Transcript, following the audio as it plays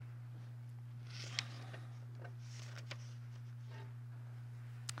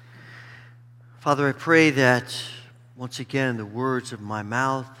Father, I pray that once again the words of my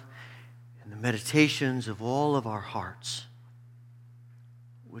mouth and the meditations of all of our hearts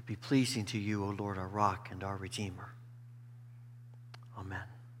would be pleasing to you, O Lord, our rock and our Redeemer. Amen.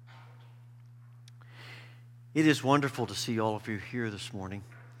 It is wonderful to see all of you here this morning.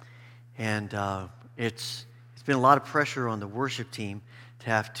 And it's been a lot of pressure on the worship team to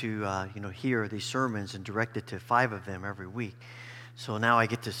have to hear these sermons and direct it to 5 of them every week. So now I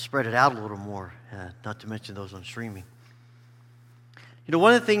get to spread it out a little more, not to mention those on streaming. You know,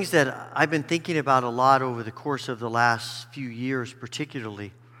 one of the things that I've been thinking about a lot over the course of the last few years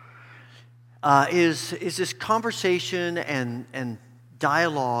particularly is this conversation and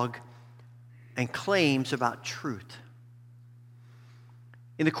dialogue and claims about truth.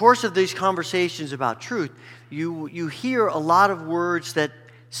 In the course of these conversations about truth, you hear a lot of words that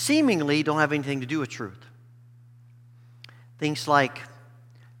seemingly don't have anything to do with truth. Things like,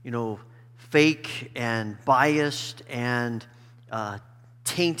 fake and biased and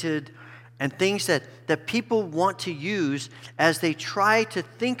tainted, and things that people want to use as they try to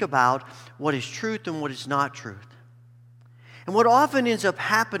think about what is truth and what is not truth. And what often ends up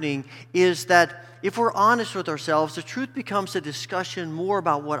happening is that if we're honest with ourselves, the truth becomes a discussion more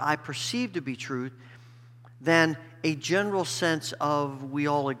about what I perceive to be truth than a general sense of we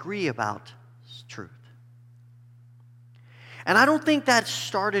all agree about truth. And I don't think that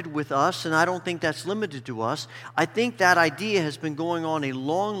started with us, and I don't think that's limited to us. I think that idea has been going on a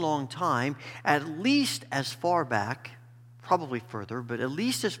long, long time, at least as far back, probably further, but at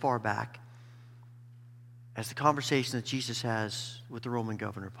least as far back as the conversation that Jesus has with the Roman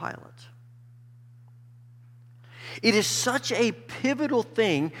governor Pilate. It is such a pivotal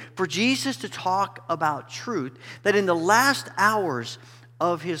thing for Jesus to talk about truth that in the last hours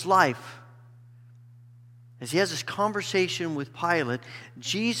of his life, as he has this conversation with Pilate,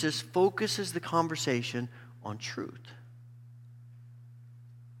 Jesus focuses the conversation on truth.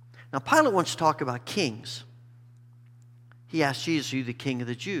 Now, Pilate wants to talk about kings. He asks Jesus, "Are you the king of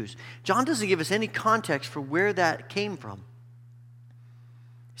the Jews?" John doesn't give us any context for where that came from.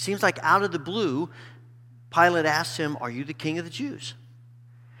 It seems like out of the blue, Pilate asks him, "Are you the king of the Jews?"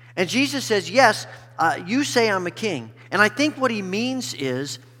 And Jesus says, "Yes, you say I'm a king." And I think what he means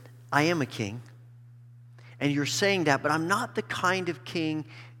is, I am a king. And you're saying that, but I'm not the kind of king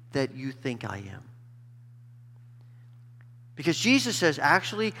that you think I am. Because Jesus says,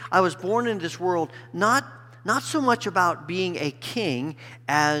 actually, I was born into this world not so much about being a king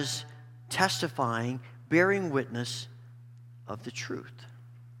as testifying, bearing witness of the truth.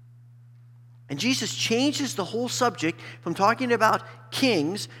 And Jesus changes the whole subject from talking about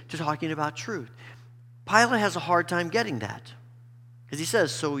kings to talking about truth. Pilate has a hard time getting that. Because he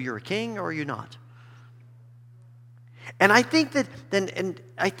says, so you're a king or are you not? And I think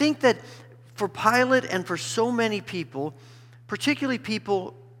that for Pilate and for so many people, particularly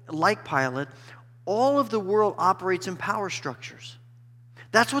people like Pilate, all of the world operates in power structures.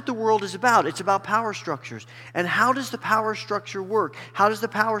 That's what the world is about. It's about power structures. And how does the power structure work? How does the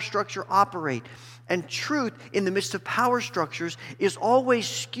power structure operate? And truth in the midst of power structures is always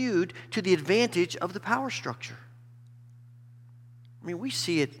skewed to the advantage of the power structure. I mean, we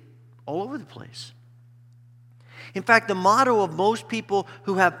see it all over the place. In fact, the motto of most people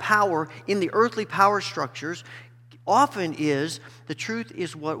who have power in the earthly power structures often is, the truth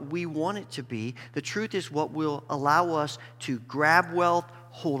is what we want it to be. The truth is what will allow us to grab wealth,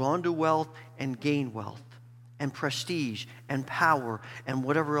 hold on to wealth, and gain wealth, and prestige, and power, and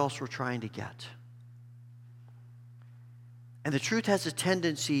whatever else we're trying to get. And the truth has a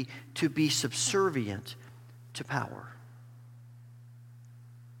tendency to be subservient to power.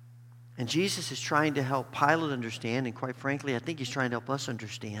 And Jesus is trying to help Pilate understand, and quite frankly, I think he's trying to help us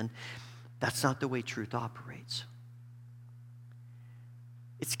understand, that's not the way truth operates.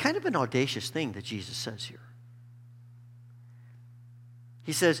 It's kind of an audacious thing that Jesus says here.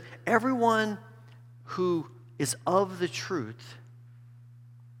 He says, everyone who is of the truth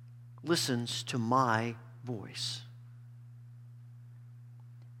listens to my voice.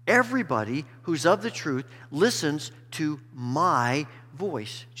 Everybody who's of the truth listens to my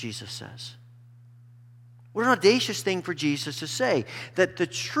voice, Jesus says. What an audacious thing for Jesus to say, that the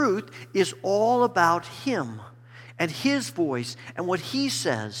truth is all about him and his voice and what he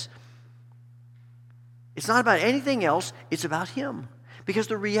says. It's not about anything else, it's about him. Because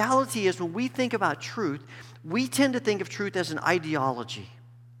the reality is, when we think about truth, we tend to think of truth as an ideology.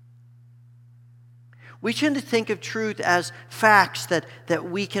 We tend to think of truth as facts that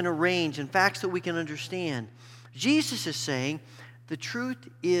we can arrange and facts that we can understand. Jesus is saying the truth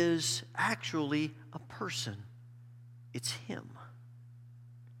is actually a person. It's him.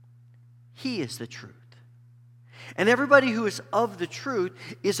 He is the truth. And everybody who is of the truth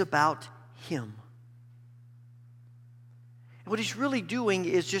is about him. And what he's really doing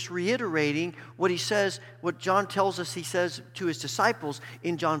is just reiterating what he says, what John tells us he says to his disciples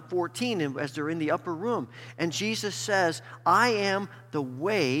in John 14 and as they're in the upper room. And Jesus says, I am the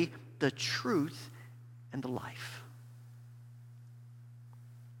way, the truth, and the life.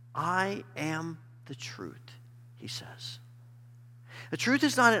 I am the truth, he says. The truth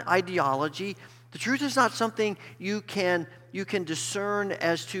is not an ideology. The truth is not something you can discern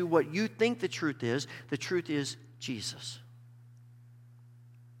as to what you think the truth is. The truth is Jesus.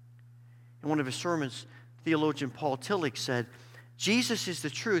 In one of his sermons, theologian Paul Tillich said, Jesus is the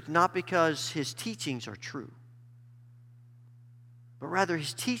truth not because his teachings are true, but rather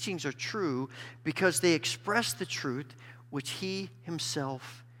his teachings are true because they express the truth which he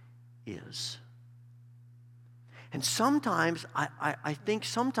himself is. And sometimes, I think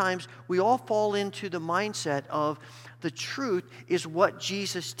sometimes we all fall into the mindset of the truth is what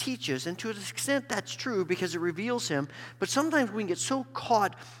Jesus teaches. And to an extent that's true because it reveals him. But sometimes we can get so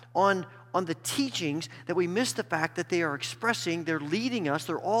caught on the teachings that we miss the fact that they are expressing, they're leading us,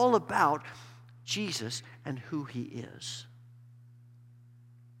 they're all about Jesus and who he is.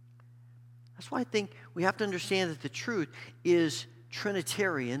 That's why I think we have to understand that the truth is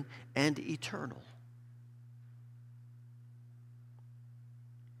Trinitarian and eternal.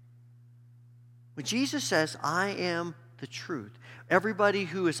 When Jesus says, I am the truth, everybody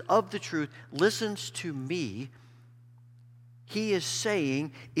who is of the truth listens to me, he is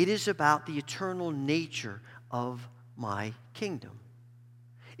saying it is about the eternal nature of my kingdom.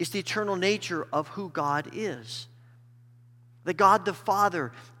 It's the eternal nature of who God is. That God the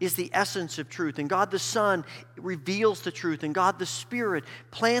Father is the essence of truth, and God the Son reveals the truth, and God the Spirit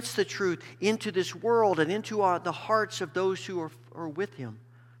plants the truth into this world and into the hearts of those who are with him.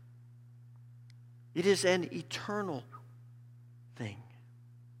 It is an eternal thing.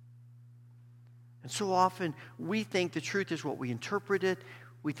 And so often we think the truth is what we interpret it.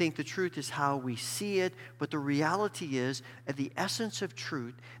 We think the truth is how we see it. But the reality is, that the essence of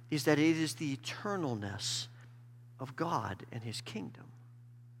truth is that it is the eternalness of God and his kingdom.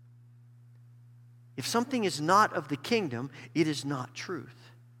 If something is not of the kingdom, it is not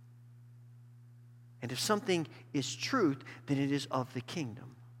truth. And if something is truth, then it is of the kingdom.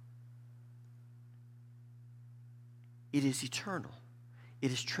 It is eternal.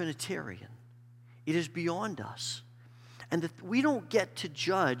 It is Trinitarian. It is beyond us. And we don't get to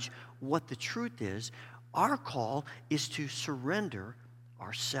judge what the truth is. Our call is to surrender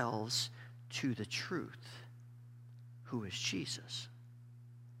ourselves to the truth, who is Jesus.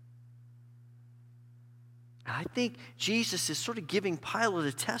 I think Jesus is sort of giving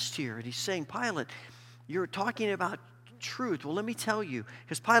Pilate a test here. And he's saying, Pilate, you're talking about truth. Well, let me tell you.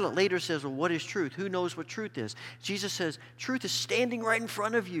 Because Pilate later says, well, what is truth? Who knows what truth is? Jesus says, truth is standing right in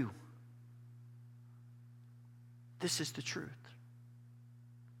front of you. This is the truth.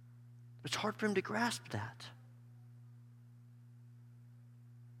 It's hard for him to grasp that.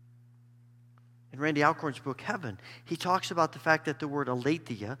 In Randy Alcorn's book, Heaven, he talks about the fact that the word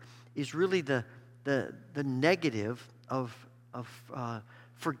aletheia is really the negative of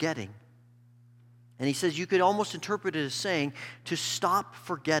forgetting. And he says you could almost interpret it as saying to stop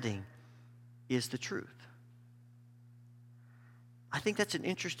forgetting is the truth. I think that's an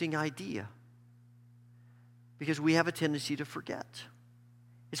interesting idea because we have a tendency to forget.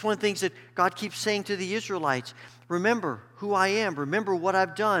 It's one of the things that God keeps saying to the Israelites, remember who I am, remember what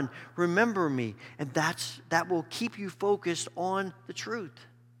I've done, remember me. And that will keep you focused on the truth.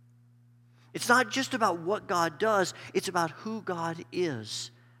 It's not just about what God does, it's about who God is.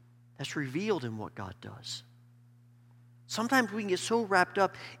 That's revealed in what God does. Sometimes we can get so wrapped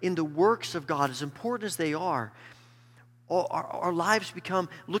up in the works of God, as important as they are, our lives become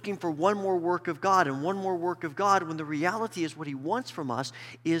looking for one more work of God and one more work of God, when the reality is what he wants from us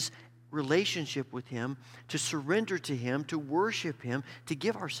is relationship with him, to surrender to him, to worship him, to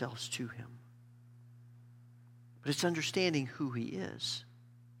give ourselves to him. But it's understanding who he is.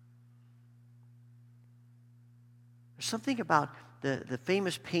 There's something about the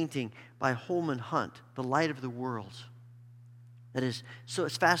famous painting by Holman Hunt, The Light of the World, that is so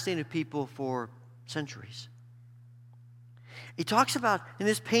it's fascinated people for centuries. He talks about, in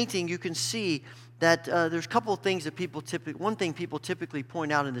this painting, you can see that there's a couple of things that one thing people typically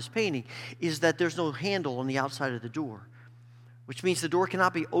point out in this painting is that there's no handle on the outside of the door, which means the door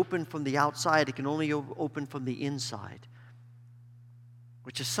cannot be opened from the outside, it can only open from the inside,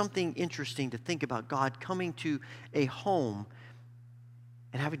 which is something interesting to think about, God coming to a home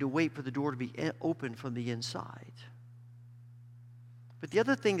and having to wait for the door to be opened from the inside. But the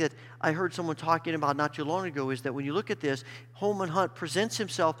other thing that I heard someone talking about not too long ago is that when you look at this, Holman Hunt presents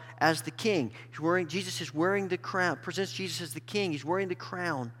himself as the king. Jesus is wearing the crown, presents Jesus as the king. He's wearing the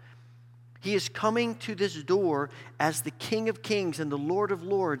crown. He is coming to this door as the King of Kings and the Lord of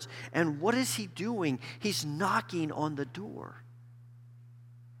Lords. And what is he doing? He's knocking on the door.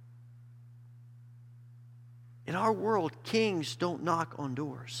 In our world, kings don't knock on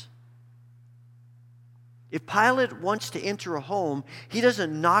doors. If Pilate wants to enter a home, he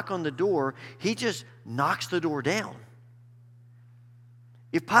doesn't knock on the door, he just knocks the door down.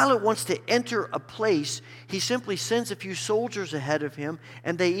 If Pilate wants to enter a place, he simply sends a few soldiers ahead of him,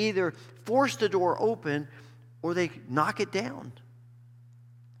 and they either force the door open or they knock it down.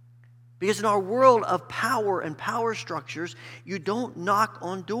 Because in our world of power and power structures, you don't knock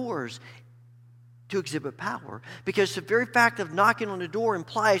on doors to exhibit power. Because the very fact of knocking on the door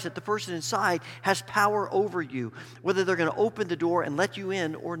implies that the person inside has power over you, whether they're going to open the door and let you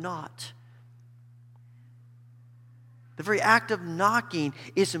in or not. The very act of knocking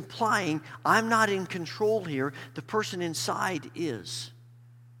is implying I'm not in control here, the person inside is.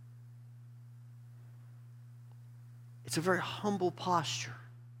 It's a very humble posture.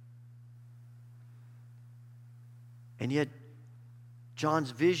 And yet,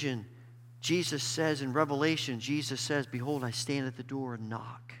 John's vision, Jesus says in Revelation, Jesus says, "Behold, I stand at the door and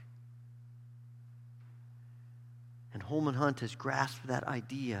knock." And Holman Hunt has grasped that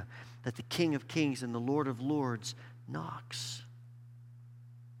idea that the King of Kings and the Lord of Lords knocks.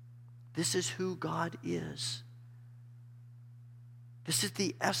 This is who God is. This is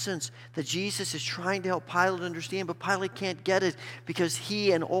the essence that Jesus is trying to help Pilate understand, but Pilate can't get it because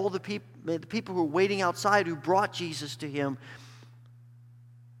he and all the people who are waiting outside who brought Jesus to him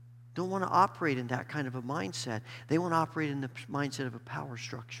don't want to operate in that kind of a mindset. They want to operate in the mindset of a power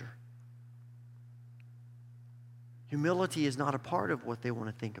structure. Humility is not a part of what they want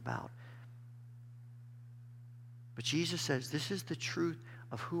to think about. But Jesus says, this is the truth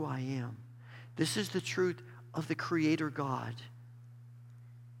of who I am. This is the truth of the Creator God.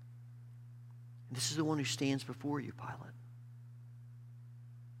 And this is the one who stands before you, Pilate.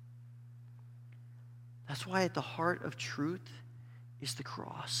 That's why at the heart of truth is the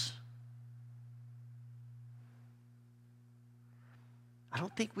cross. I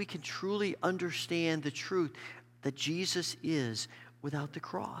don't think we can truly understand the truth that Jesus is without the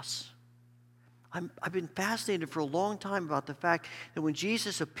cross. I've been fascinated for a long time about the fact that when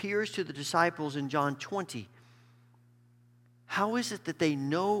Jesus appears to the disciples in John 20, how is it that they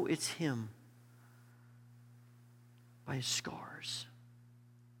know it's him? By his scars.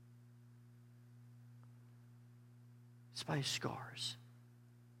 It's by his scars.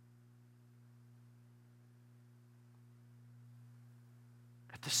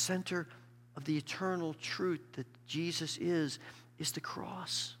 At the center of the eternal truth that Jesus is the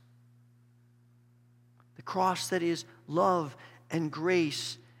cross. The cross that is love and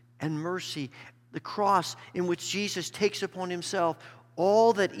grace and mercy. The cross in which Jesus takes upon himself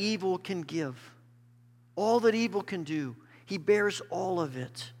all that evil can give. All that evil can do. He bears all of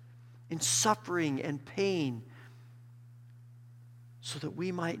it in suffering and pain so that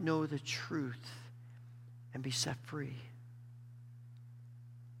we might know the truth and be set free.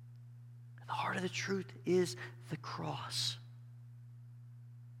 The heart of the truth is the cross.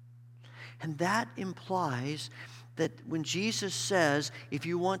 And that implies that when Jesus says, if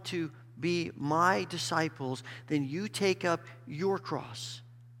you want to be my disciples, then you take up your cross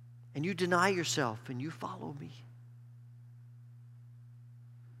and you deny yourself and you follow me.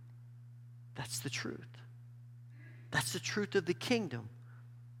 That's the truth. That's the truth of the kingdom.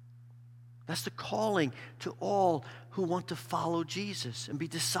 That's the calling to all who want to follow Jesus and be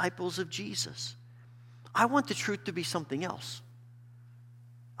disciples of Jesus. I want the truth to be something else.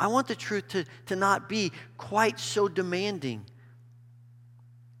 I want the truth to not be quite so demanding.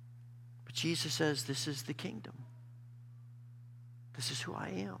 But Jesus says, this is the kingdom. This is who I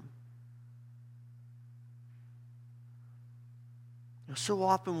am. So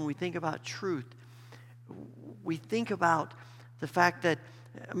often when we think about truth, we think about the fact that,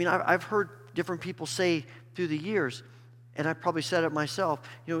 I've heard different people say through the years, and I probably said it myself,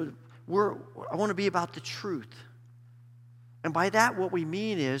 I want to be about the truth. And by that, what we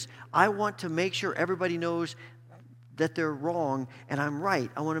mean is, I want to make sure everybody knows that they're wrong and I'm right.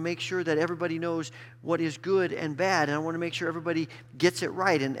 I want to make sure that everybody knows what is good and bad, and I want to make sure everybody gets it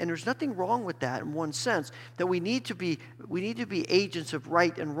right. And there's nothing wrong with that in one sense, that we need to be agents of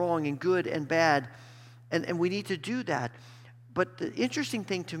right and wrong and good and bad, and we need to do that. But the interesting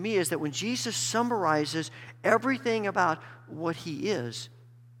thing to me is that when Jesus summarizes everything about what he is,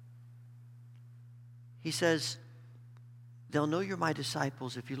 he says, they'll know you're my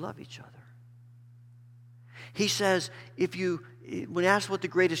disciples if you love each other. He says, when asked what the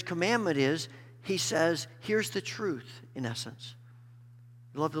greatest commandment is, he says, here's the truth, in essence.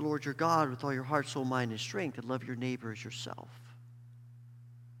 Love the Lord your God with all your heart, soul, mind, and strength, and love your neighbor as yourself.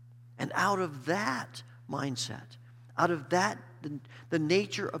 And out of that mindset, out of that, the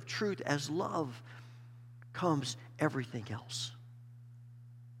nature of truth as love, comes everything else.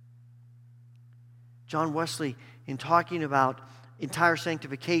 John Wesley, in talking about entire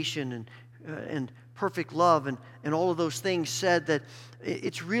sanctification and perfect love and all of those things, said that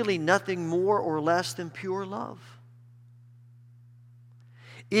it's really nothing more or less than pure love.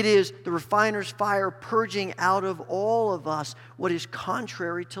 It is the refiner's fire purging out of all of us what is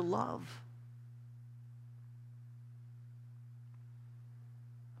contrary to love.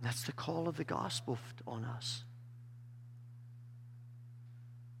 That's the call of the gospel on us.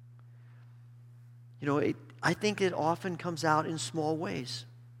 You know, I think it often comes out in small ways.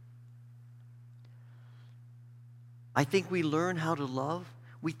 I think we learn how to love.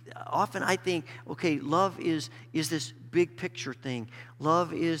 I think, okay, love is this big picture thing.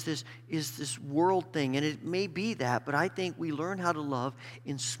 Love is this world thing, and it may be that, but I think we learn how to love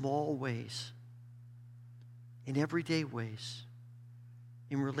in small ways, in everyday ways,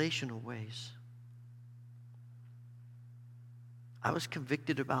 in relational ways. I was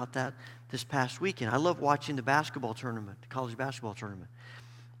convicted about that this past weekend. I love watching the basketball tournament, the college basketball tournament.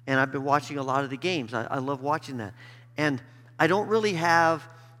 And I've been watching a lot of the games. I love watching that. And I don't really have,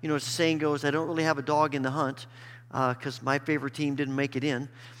 as the saying goes, I don't really have a dog in the hunt because my favorite team didn't make it in.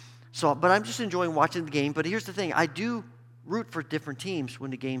 But I'm just enjoying watching the game. But here's the thing. I do root for different teams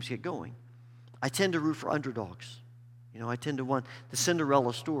when the games get going. I tend to root for underdogs. I tend to want the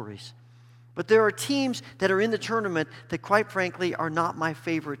Cinderella stories. But there are teams that are in the tournament that, quite frankly, are not my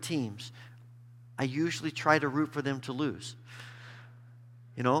favorite teams. I usually try to root for them to lose.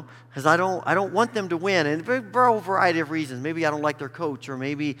 Because I don't want them to win, and for a variety of reasons. Maybe I don't like their coach, or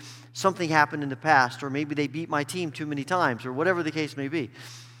maybe something happened in the past, or maybe they beat my team too many times, or whatever the case may be.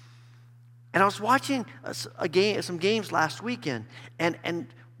 And I was watching some games last weekend, and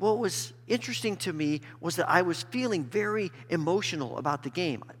what was interesting to me was that I was feeling very emotional about the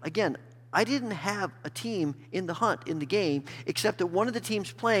game. Again, I didn't have a team in the hunt in the game, except that one of the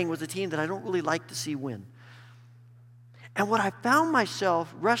teams playing was a team that I don't really like to see win. And what I found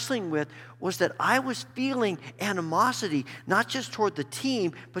myself wrestling with was that I was feeling animosity, not just toward the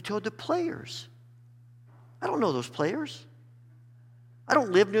team, but toward the players. I don't know those players. I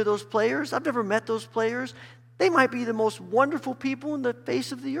don't live near those players. I've never met those players. They might be the most wonderful people in the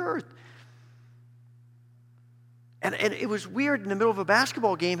face of the earth. And it was weird in the middle of a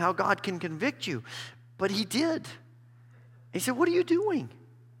basketball game how God can convict you. But he did. He said, what are you doing?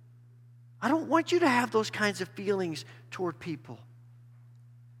 I don't want you to have those kinds of feelings toward people.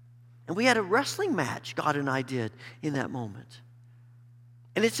 And we had a wrestling match, God and I did, in that moment.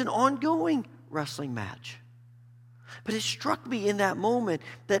 And it's an ongoing wrestling match. But it struck me in that moment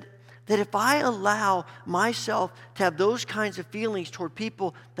that if I allow myself to have those kinds of feelings toward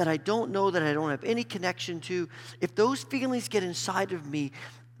people that I don't know, that I don't have any connection to, if those feelings get inside of me,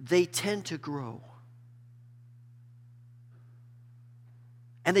 they tend to grow.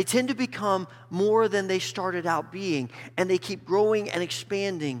 And they tend to become more than they started out being. And they keep growing and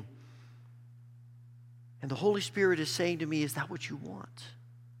expanding. And the Holy Spirit is saying to me, is that what you want?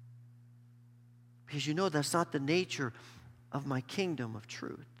 Because that's not the nature of my kingdom of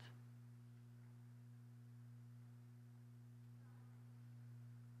truth.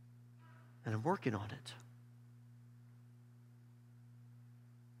 And I'm working on it.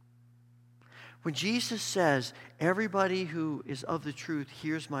 When Jesus says, everybody who is of the truth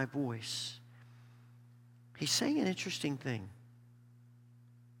hears my voice, he's saying an interesting thing.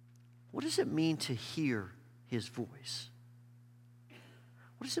 What does it mean to hear his voice?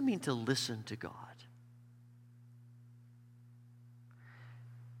 What does it mean to listen to God?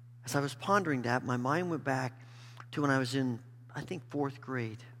 As I was pondering that, my mind went back to when I was in, I think, 4th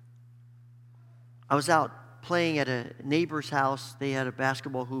grade. I was out playing at a neighbor's house. They had a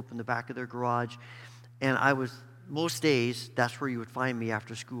basketball hoop in the back of their garage. And most days, that's where you would find me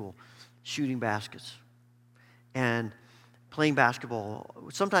after school, shooting baskets and playing basketball.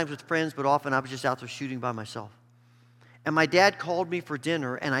 Sometimes with friends, but often I was just out there shooting by myself. And my dad called me for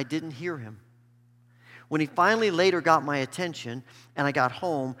dinner, and I didn't hear him. When he finally later got my attention and I got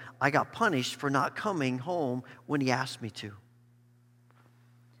home, I got punished for not coming home when he asked me to.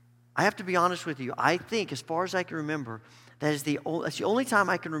 I have to be honest with you. I think, as far as I can remember, that's the only time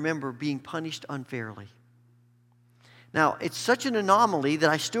I can remember being punished unfairly. Now, it's such an anomaly that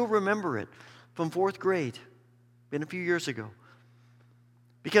I still remember it from 4th grade. Been a few years ago.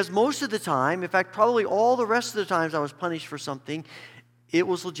 Because most of the time, in fact, probably all the rest of the times I was punished for something, it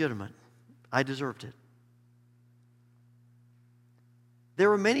was legitimate. I deserved it. There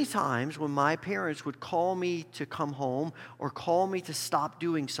were many times when my parents would call me to come home or call me to stop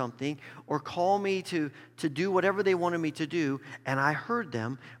doing something or call me to do whatever they wanted me to do, and I heard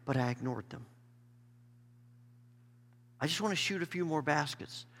them, but I ignored them. I just want to shoot a few more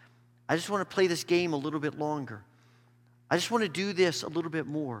baskets. I just want to play this game a little bit longer. I just want to do this a little bit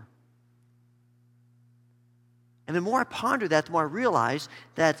more. And the more I ponder that, the more I realize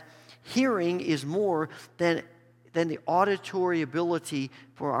that hearing is more than the auditory ability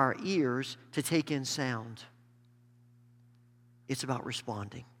for our ears to take in sound. It's about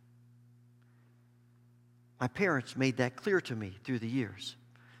responding. My parents made that clear to me through the years.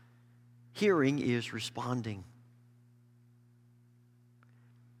 Hearing is responding.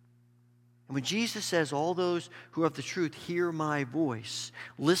 And when Jesus says, all those who have the truth hear my voice,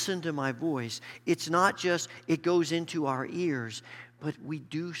 listen to my voice, it's not just it goes into our ears, but we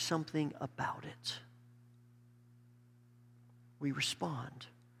do something about it. We respond.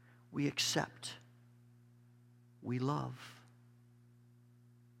 We accept. We love.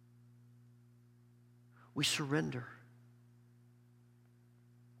 We surrender.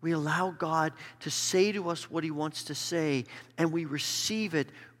 We allow God to say to us what He wants to say, and we receive it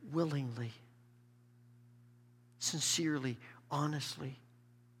willingly, sincerely, honestly.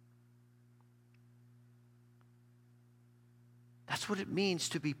 That's what it means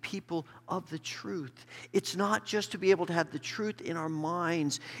to be people of the truth. It's not just to be able to have the truth in our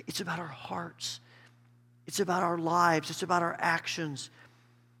minds. It's about our hearts. It's about our lives. It's about our actions.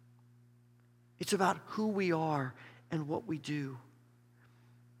 It's about who we are and what we do.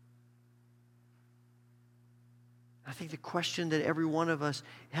 I think the question that every one of us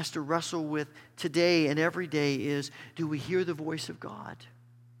has to wrestle with today and every day is, do we hear the voice of God?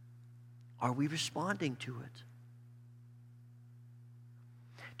 Are we responding to it?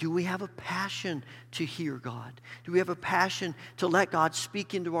 Do we have a passion to hear God? Do we have a passion to let God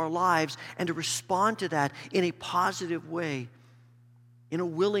speak into our lives and to respond to that in a positive way, in a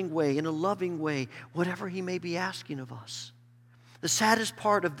willing way, in a loving way, whatever He may be asking of us? The saddest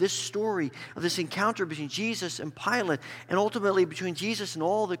part of this story, of this encounter between Jesus and Pilate, and ultimately between Jesus and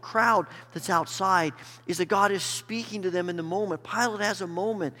all the crowd that's outside, is that God is speaking to them in the moment. Pilate has a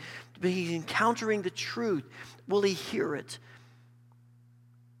moment, but he's encountering the truth. Will he hear it?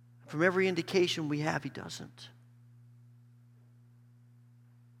 From every indication we have, he doesn't.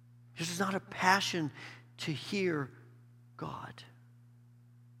 This is not a passion to hear God.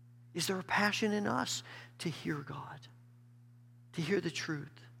 Is there a passion in us to hear God? To hear the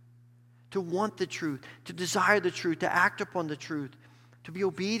truth? To want the truth? To desire the truth? To act upon the truth? To be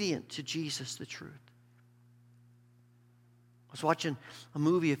obedient to Jesus, the truth? I was watching a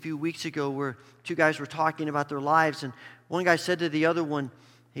movie a few weeks ago where two guys were talking about their lives, and one guy said to the other one,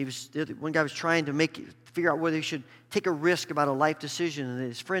 one guy was trying to figure out whether he should take a risk about a life decision. And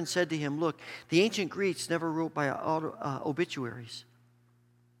his friend said to him, look, the ancient Greeks never wrote by obituaries.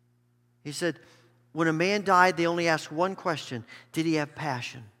 He said, when a man died, they only asked one question: did he have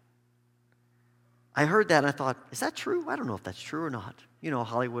passion? I heard that and I thought, is that true? I don't know if that's true or not. You know,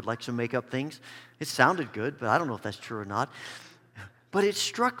 Hollywood likes to make up things. It sounded good, but I don't know if that's true or not. But it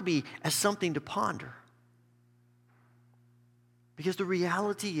struck me as something to ponder. Because the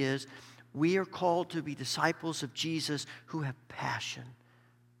reality is, we are called to be disciples of Jesus who have passion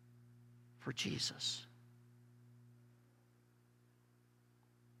for Jesus.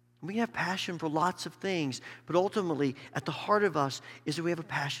 We can have passion for lots of things, but ultimately, at the heart of us is that we have a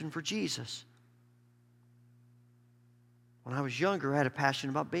passion for Jesus. When I was younger, I had a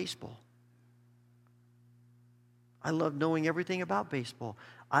passion about baseball. I loved knowing everything about baseball.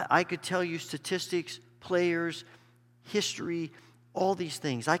 I could tell you statistics, players, history, all these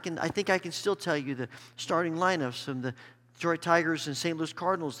things. I think I can still tell you the starting lineups from the Detroit Tigers and St. Louis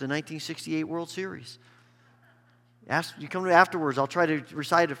Cardinals, the 1968 World Series. You come to me afterwards, I'll try to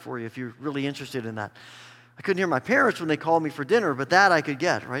recite it for you if you're really interested in that. I couldn't hear my parents when they called me for dinner, but that I could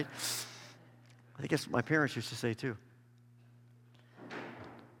get, right? I think that's what my parents used to say too.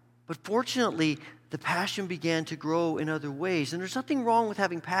 But fortunately, the passion began to grow in other ways. And there's nothing wrong with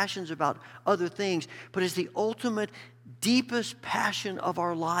having passions about other things, but it's the ultimate, deepest passion of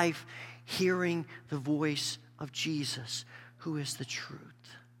our life, hearing the voice of Jesus, who is the truth.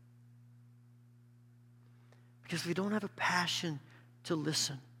 Because if we don't have a passion to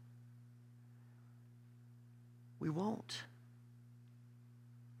listen, we won't.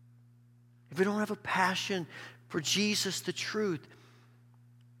 If we don't have a passion for Jesus, the truth,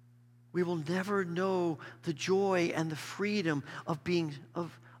 we will never know the joy and the freedom of being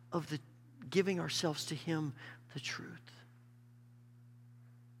of the giving ourselves to him, the truth.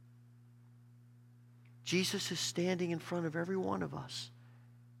 Jesus is standing in front of every one of us.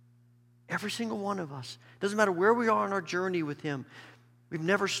 Every single one of us. Doesn't matter where we are on our journey with him. We've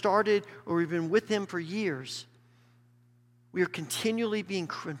never started or we've been with him for years. We are continually being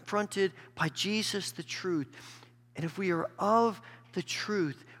confronted by Jesus, the truth. And if we are of the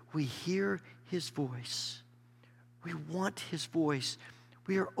truth, we hear his voice. We want his voice.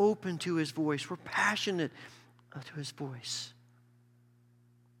 We are open to his voice. We're passionate to his voice.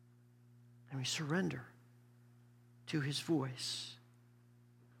 And we surrender to his voice.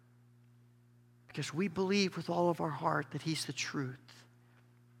 Because we believe with all of our heart that he's the truth.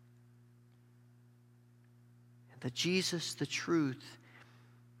 And that Jesus, the truth,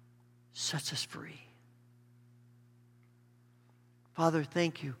 sets us free. Father,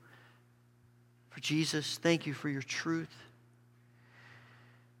 thank you for Jesus. Thank you for your truth.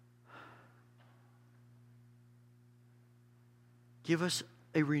 Give us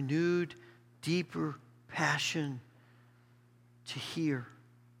a renewed, deeper passion to hear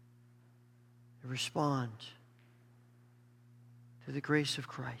and respond to the grace of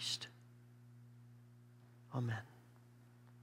Christ. Amen.